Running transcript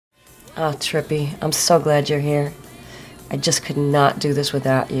Oh, Trippy, I'm so glad you're here. I just could not do this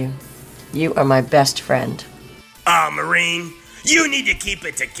without you. You are my best friend. Maureen, you need to keep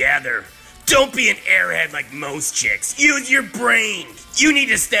it together. Don't be an airhead like most chicks. Use your brain. You need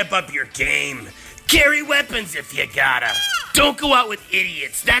to step up your game. Carry weapons if you gotta. Don't go out with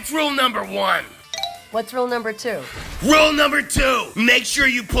idiots. That's rule number 1. What's rule number 2? Rule number 2, make sure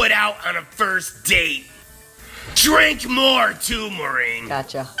you put out on a first date. Drink more too, Maureen.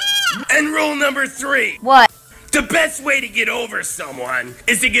 Gotcha. And rule number 3. What? The best way to get over someone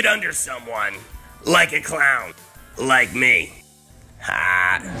is to get under someone. Like a clown. Like me.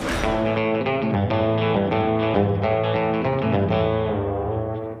 Ha.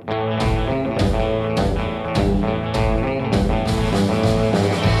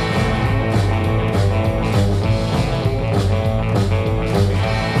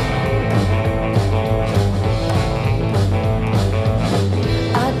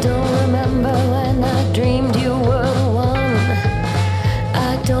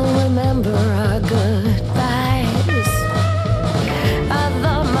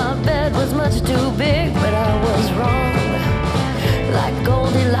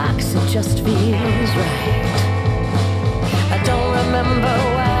 Just feels right. I don't remember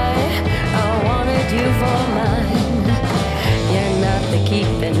why I wanted you for mine. You're not the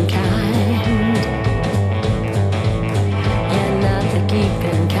keeping kind. You're not the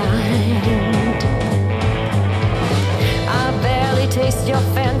keeping kind. I barely taste your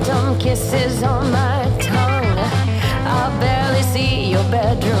phantom kisses on my tongue. I barely see your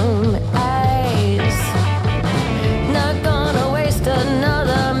bedroom eyes. Not gonna waste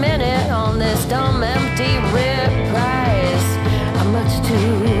another minute on this dumb empty reprise. I'm much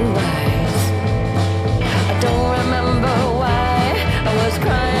too wise. I don't remember why I was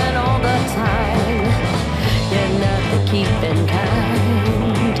crying all the time. You're not the keeping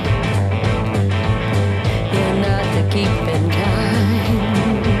kind. You're not the keeping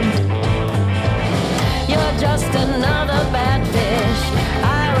kind. You're just another bad fish. I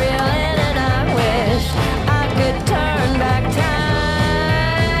reel in and I wish I could turn back time.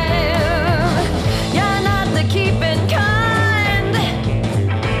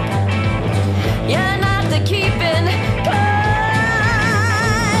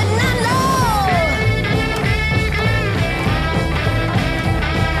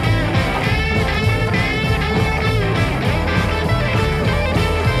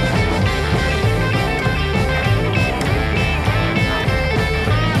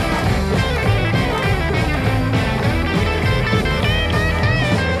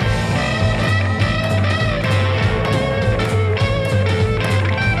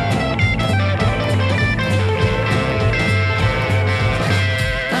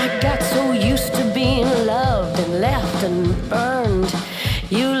 And burned.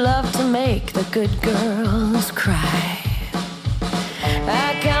 You love to make the good girls cry.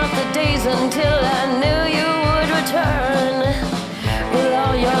 I count the days until I knew you would return. With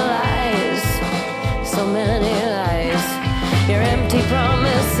all your lies, so many lies, your empty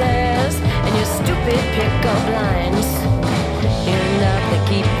promises and your stupid pick-up lines. You're not the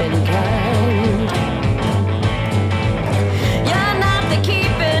keeping kind. You're not the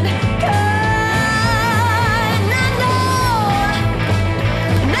keeping kind.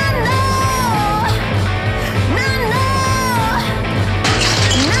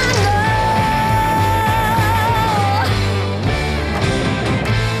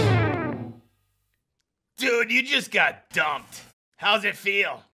 Dude, you just got dumped. How's it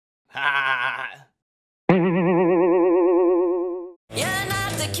feel? Ha. You're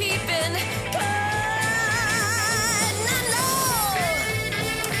not the keeping kind. No.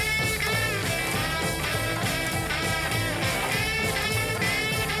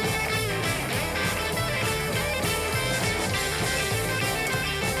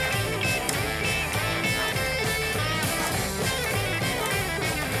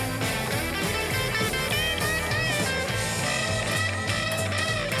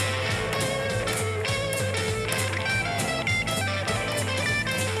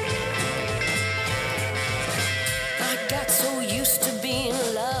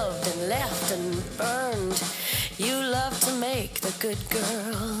 Good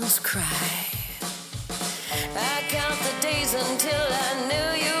girls cry. I count the days until I knew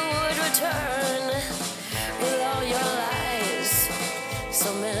you would return. With all your lies,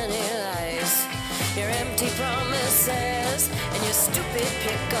 so many lies, your empty promises and your stupid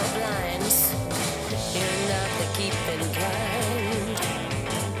pick-up lines.